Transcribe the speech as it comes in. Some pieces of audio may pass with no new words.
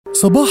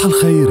صباح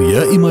الخير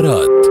يا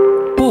إمارات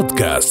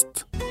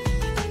بودكاست.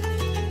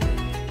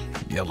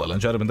 يلا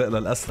لنجرب ندق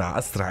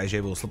للأسرع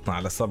إجابة وصلتنا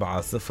على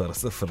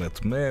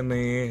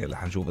 7008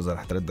 رح نشوف إذا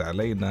رح ترد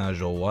علينا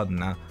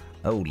جوادنا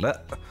أو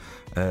لا،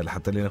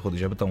 لحتى اللي ناخد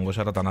إجابتها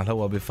مباشرة على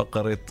الهواء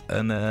بفقرة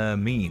أنا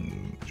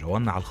مين.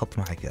 جوادنا على الخط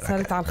معك يا ركا.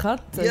 صارت على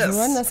الخط.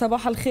 جوانا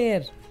صباح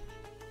الخير.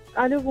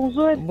 الو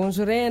بونجور.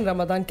 بونجورين،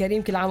 رمضان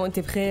كريم، كل عام وانت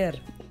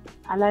بخير.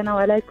 علينا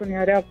وعليكم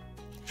يا رب.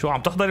 شو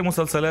عم تحضري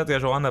مسلسلات يا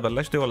جوانا؟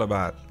 بلشتي ولا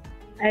بعد؟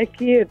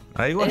 اكيد.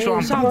 ايوه شو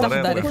عم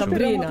تحضري؟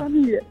 خبرينا.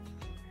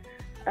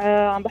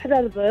 عم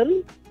بحضر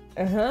ظل.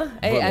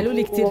 اي قالوا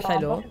لي كثير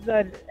حلو. عم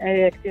بحضر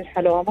كثير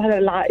حلو. عم بحضر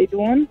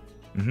العائدون.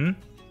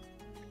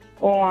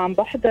 وعم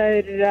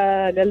بحضر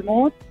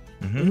للموت.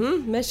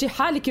 ماشي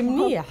حالك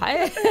منيح.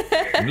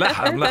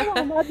 ملح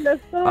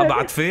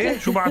بعد فيه؟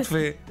 شو بعد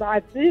فيه؟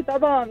 بعد فيه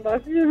طبعا،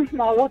 بعد فيه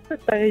مع وقف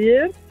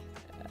التغيير،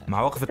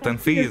 مع وقف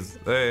التنفيذ.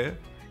 ايه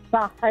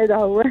صح، هيدا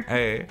هو.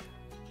 ايه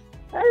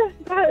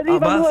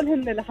تقريبا هول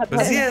هن لحد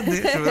بزيادة.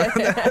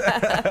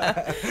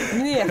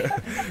 منيح.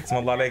 اسم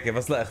الله عليك.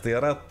 بس لا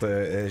اختيارات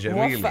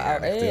جميلة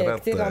يعني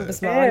كثير عم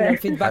بسمع عنها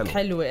الفيدباك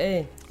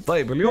حلوة.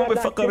 طيب اليوم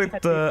بفقرة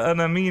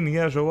أنا مين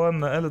يا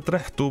جوانا قالت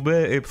رحت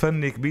وباقي،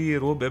 بفني،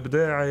 كبير،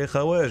 وبابداعي،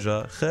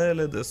 خواجة،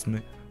 خالد، اسمي،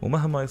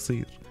 ومهما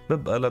يصير،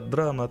 ببقى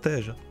للدراما،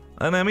 تاجا.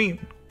 أنا مين؟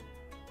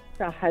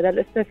 صح، هذا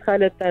الأستاذ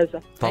خالد تاجا.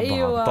 طبعا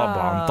أيوة.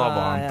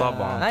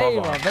 طبعا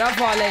أيوة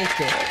برافو عليك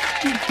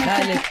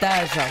خالد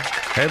تاجا.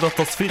 هذا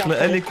التصفيق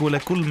لك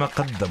ولكل ما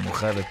قدمه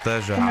خالد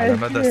تاجا على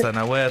مدى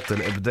سنوات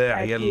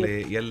الإبداع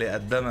يلي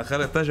قدمها.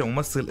 خالد تاجا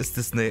ممثل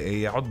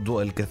استثنائي، يعد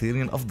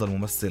الكثيرين أفضل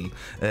ممثل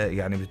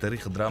يعني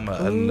بتاريخ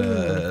الدراما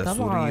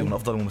السورية، ومن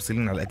أفضل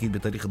الممثلين على أكيد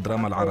بتاريخ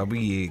الدراما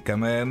العربية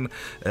كمان.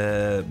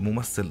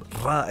 ممثل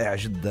رائع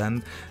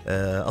جدا.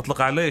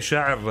 أطلق عليه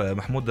شاعر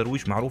محمود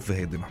درويش، معروف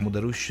هيدي محمود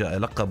درويش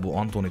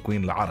لقبه أنتوني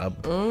كوين العرب.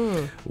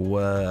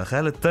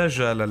 وخالد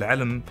تاجا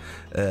للعلم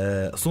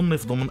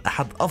صنف ضمن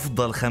أحد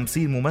أفضل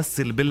 50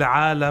 ممثل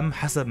بالعالم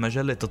حسب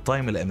مجلة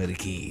التايم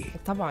الأمريكية.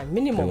 طبعا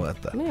مينيموم.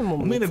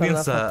 ومين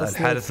بينسى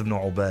الحارث بن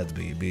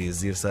عباد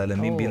بيصير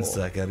سالم؟ مين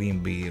بينسى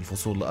كريم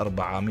بالفصول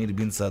الأربعة؟ مين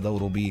بينسى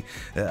دوره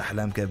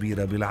بأحلام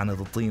كبيرة، بلعنة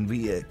الطين،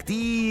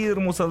 بكتير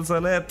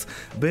مسلسلات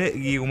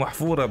باقي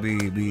ومحفورة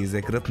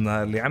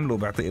بذاكرتنا اللي عملوا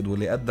بعتقد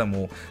واللي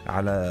قدموا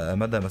على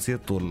مدى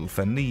مسيرته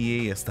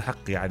الفنية يستحق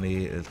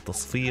يعني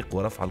التصفيق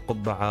ورفع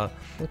القبعة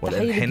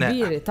والانحناء.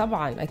 كبيرة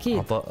طبعا أكيد،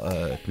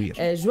 عطاء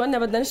كبير. جوانا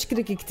بدنا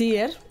نشكرك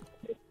كتير.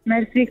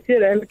 ميرسي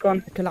كتير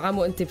لكم. كل عام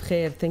وانت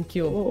بخير. ثانك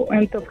يو.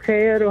 وانتم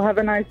بخير وهاف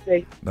ا نايس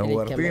داي.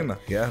 نورتينا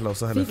يا اهلا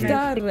وسهلا فيك. في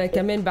كتار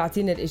كمان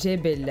بعطينا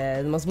الاجابه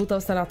المضبوطه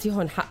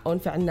وسنعطيهم حقهم.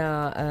 في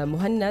عنا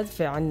مهند،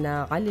 في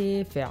عنا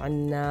علي، في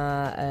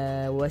عنا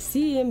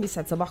وسيم.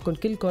 بيسعد صباحكم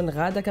كلكم.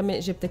 غاده كمان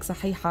اجابتك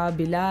صحيحه.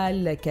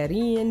 بلال،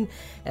 كريم،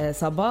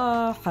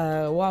 صباح،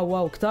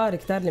 واو كتار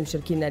اللي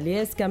مشاركينا.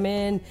 الياس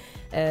كمان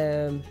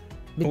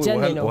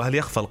وهل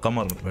يخفى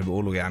القمر مثل ما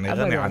بيقولوا يعني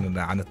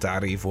غني عن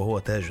التعريف، وهو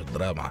تاج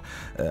الدراما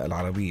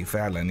العربية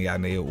فعلا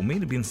يعني. ومين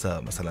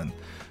بينسى مثلا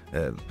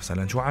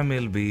شو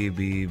عمل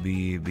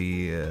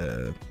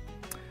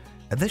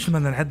قديش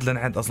بدنا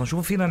نعد اصلا.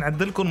 شوفوا فينا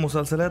نعد لكم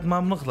مسلسلات ما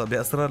بنخلص.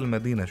 بأسرار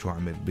المدينة شو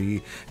عمل،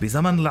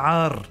 بزمن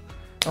العار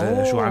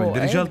شو عمل،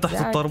 برجال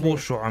تحت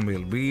الطربوش شو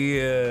عمل،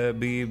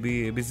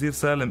 بزير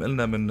سالم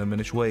قلنا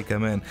من شوي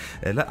كمان.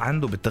 لا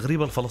عنده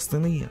بالتغريبة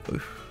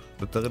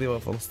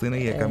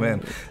الفلسطينية كمان.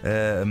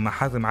 مع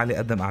حاتم علي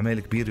قدم أعمال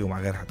كبيرة،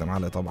 ومع غير حاتم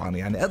علي طبعا.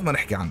 يعني قد ما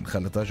نحكي عن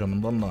خالد تاجا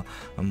من ضمن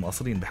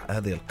المقصرين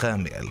بهذه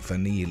القامة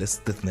الفنية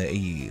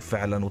الاستثنائية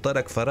فعلا،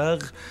 وترك فراغ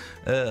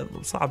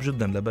صعب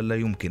جدا بل لا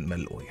يمكن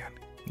ملئه يعني.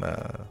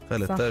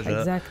 خالد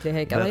تاجا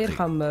هيك الله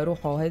يرحم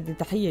روحه. هذه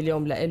تحية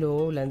اليوم لإله،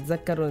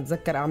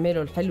 ونتذكر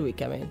أعماله الحلوة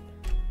كمان.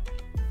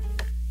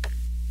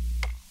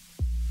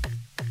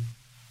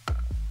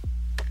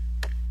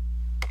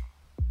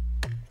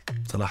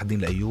 صلاح الدين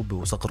الأيوبي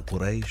وصقر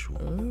قريش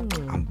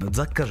عم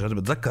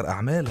بتذكر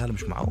أعمال. هذا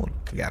مش معقول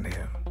يعني.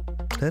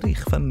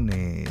 تاريخ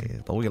فني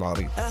طويل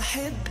عريض.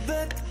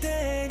 أحبك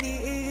تاني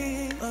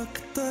إيه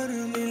أكتر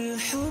من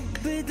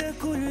الحب ده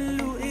كله.